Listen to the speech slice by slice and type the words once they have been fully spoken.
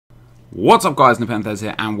What's up guys, NepentheZ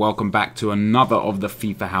here and welcome back to another of the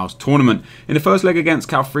FIFA House tournament. In the first leg against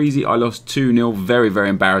Calfreezy I lost 2-0, very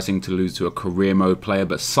embarrassing to lose to a career mode player,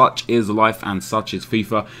 but such is life and such is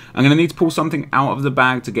FIFA. I'm going to need to pull something out of the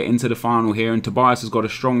bag to get into the final here, and Tobias has got a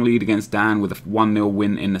strong lead against Dan with a 1-0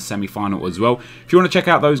 win in the semi-final as well. If you want to check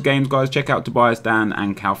out those games guys, check out Tobias, Dan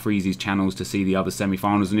and Calfreezy's channels to see the other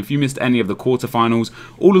semi-finals, and if you missed any of the quarter-finals,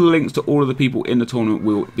 all of the links to all of the people in the tournament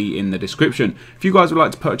will be in the description. If you guys would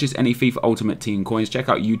like to purchase any FIFA Ultimate Team coins, check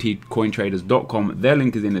out utcointraders.com. Their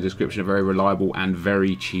link is in the description. A very reliable and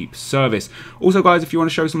very cheap service. Also guys, if you want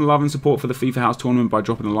to show some love and support for the FIFA House tournament by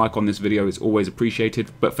dropping a like on this video, it's always appreciated.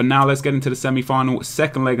 But for now, let's get into the semi-final,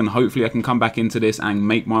 second leg, and hopefully I can come back into this and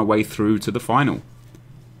make my way through to the final.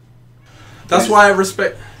 That's why I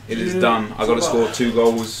respect... It is done. I got to score 2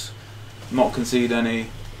 goals, not concede any.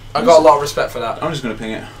 I got a lot of respect for that. I'm just going to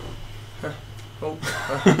ping it. Oh,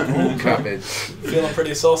 cabbage. Feeling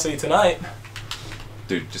pretty saucy tonight.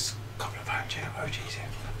 Dude, just a couple of OGs here.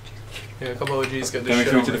 Yeah, a couple of OGs get Going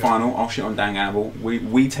through to the final, I'll shit on Dan Gamble.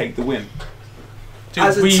 We take the win. Dude,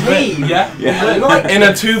 as a team? win. Yeah? In a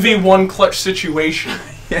 2v1 clutch situation.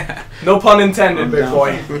 Yeah. No pun intended, big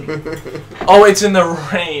boy. Oh, it's in the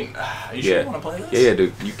rain. Are you sure you want to play this? Yeah,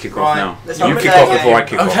 dude. You kick off now. Let's You not kick play off that before I game.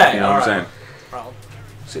 kick off. Okay, You know what I'm saying? Right.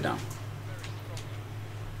 Sit down.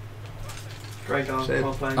 Great goal.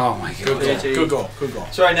 Well played. Oh my god. Good goal. Good goal.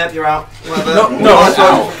 Sorry, Nep, you're out.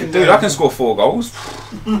 No, dude, I can score 4 goals.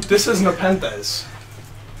 This is NepentheZ.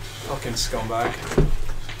 Fucking scumbag.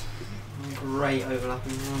 Great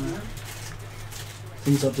overlapping run.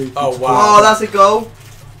 Oh wow. Oh, that's a goal.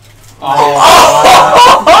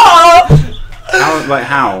 How? Like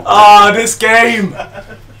how? Ah, this game.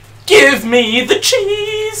 Give me the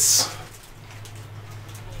cheese.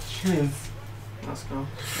 That's a goal.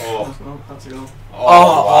 Oh. That's a goal.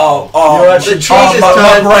 Oh. You're actually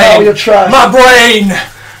my brain. You're trash. My brain.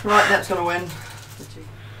 Right, Nep's gonna win.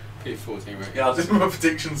 P14, right? Yeah, I'll do my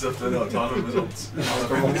predictions of the tournament results.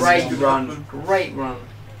 Great run. Great run.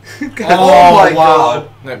 Oh my god.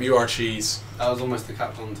 Nep, you are cheese. That was almost the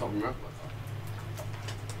cap on the top of the map.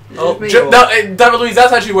 Oh, Is it no, David Luiz,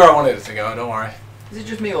 that's actually where I wanted it to go. Don't worry. Is it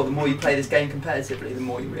just me, or the more you play this game competitively, the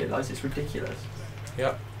more you realise it's ridiculous?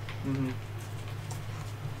 Yep.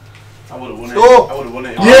 I would have won it. Score. I would have won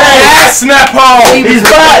it. Yes, Nepo! He's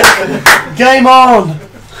back! Game on!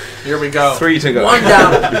 Here we go. 3 to go. 1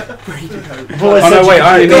 down. 3 to go. Oh no, wait!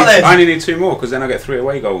 I only need 2 more because then I get 3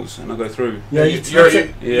 away goals and I go through. Yeah, Yeah.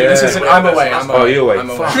 This isn't. I'm away. I'm away. Oh, you're away. I'm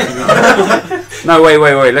away. No,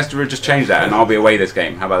 wait. Let's just change that and I'll be away this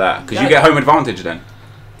game. How about that? Because you get home advantage then.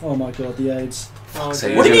 Oh my god, the AIDS. Oh,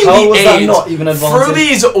 sake. What do you How mean was the that AIDS? not even advantage?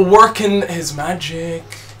 Fruity's working his magic.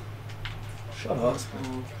 Shut up.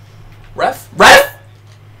 Ref?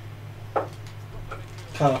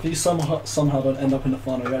 Cal, if you somehow don't end up in the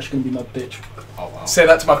final, you're actually going to be my bitch. Oh wow. Say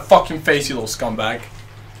that to my fucking face, you little scumbag.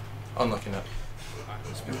 Unlucky Nep.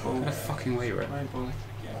 No fucking way, right?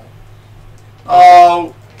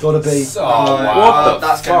 Oh. Gotta be. What the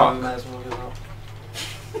that's fuck? May as well go up.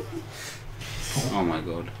 Oh my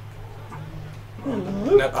god.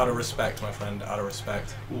 Nep, out of respect, my friend. Out of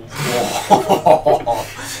respect. I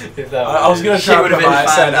was gonna try to I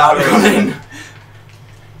said out of respect.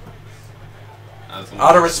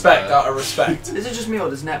 Out of respect. Out of respect. Is it just me, or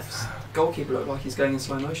does Nep's goalkeeper look like he's going in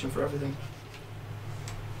slow motion for everything?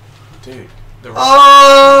 Dude.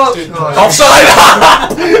 Oh! Dude, Oh, offside!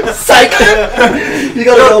 Psych! You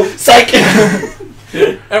gotta go. Psych!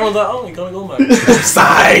 Everyone's like, oh, you're gonna go, man.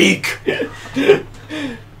 Psych!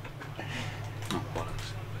 Oh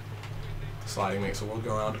bollocks. Sliding makes the world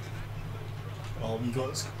go round. Oh, you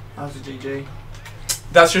guys. How's the GG?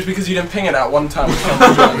 That's just because you didn't ping it out one time.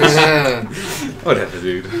 Whatever,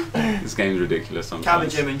 dude. This game's ridiculous Cabin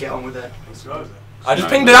sometimes. Jim and get on with it. I just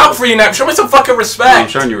pinged it out for you, Nep. Show me some fucking respect. I'm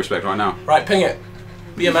showing you respect right now. Right, ping it.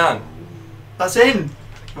 Be a man. That's in!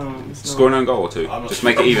 Oh, it's Score not. an own goal or 2. Just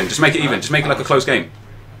make it even. Just make it even. Just make it like a close game.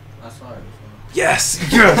 That's fine. Yes!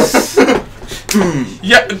 Yes!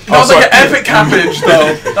 Yeah, that was like an epic cabbage,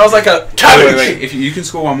 though. That was like a cabbage. Wait. If you can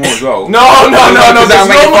score 1 more as well. No. That'll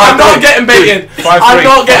make it I'm not 5-3. getting baited. 5-3. I'm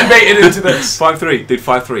not getting baited into this. 5-3. Dude,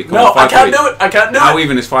 5-3. Come No, on, 5-3. I can't do it. I can't do How it.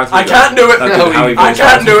 even is 5-3? I can't do it. How even I is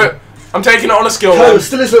can't 5-3? do it. I'm taking it on a skill Cal one. was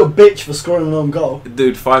still his little bitch for scoring an own goal.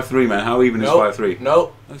 Dude, 5-3, man. How even is 5-3?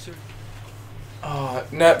 Nope. Oh,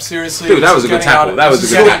 Nep, seriously. Dude, that this was is a good getting out tackle. of- That this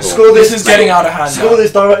was is a good getting- tackle. Score This is getting out of hand Score now.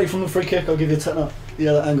 this directly from the free kick, I'll give you a tenner.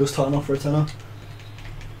 Yeah, that angle's tight enough for a tenner.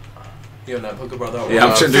 Yo, Nep, hook a brother. Yeah,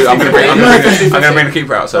 I'm gonna bring the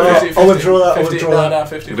keeper out. So I'll withdraw that. I'll withdraw that. Now, I'm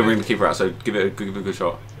gonna bring the keeper out. So give it a good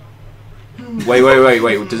shot.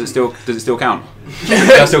 Wait. Does it still count? Does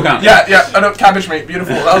that still count? Yeah. Oh no, cabbage meat.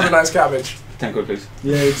 Beautiful. That was a nice cabbage. 10 quid, please.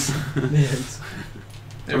 Yeah, it's.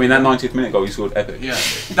 I mean, that 90th minute goal you scored, epic. Yeah,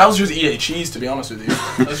 that was just EA cheese, to be honest with you.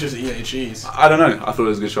 That was just EA cheese. I don't know. I thought it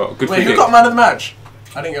was a good shot. Good Wait, who got man of the match?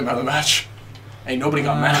 I didn't get man of the match. Hey, nobody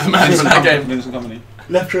got man of the match in that game. Vincent Company.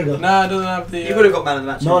 Left trigger. Nah, it doesn't have the... You would have got man of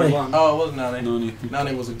the match. Nani. Oh, it wasn't Nani. Nani.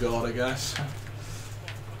 Nani was a god, I guess.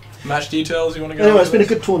 Match details, you want to go? Anyway, it's been a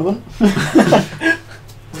good tournament. Look at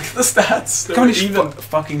the stats. Look how many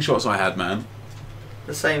fucking shots I had, man.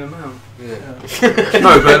 The same amount. Yeah.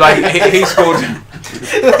 No, but like, he scored...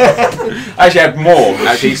 Actually, I had more.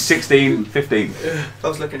 Actually, 16, 15. I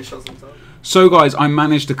was looking at shots on top. So guys, I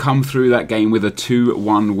managed to come through that game with a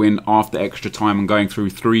 2-1 win after extra time and going through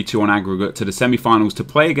 3-2 on aggregate to the semi-finals to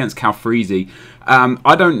play against Calfreezy.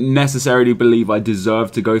 I don't necessarily believe I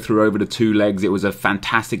deserved to go through over the 2 legs. It was a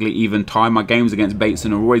fantastically even tie. My games against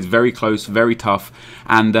Bateson are always very close, very tough.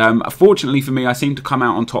 And fortunately for me, I seem to come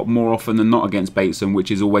out on top more often than not against Bateson, which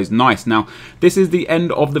is always nice. Now, this is the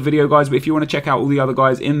end of the video, guys. But if you want to check out all the other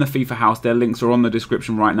guys in the FIFA house, their links are on the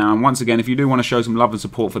description right now. And once again, if you do want to show some love and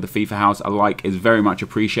support for the FIFA house, a like is very much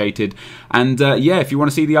appreciated. And yeah, if you want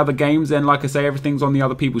to see the other games, then like I say, everything's on the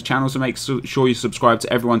other people's channels. So make sure you subscribe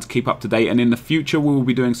to everyone to keep up to date. And in the future, we will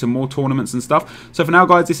be doing some more tournaments and stuff. So for now,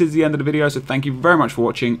 guys, this is the end of the video. So thank you very much for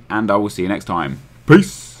watching, and I will see you next time.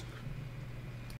 Peace.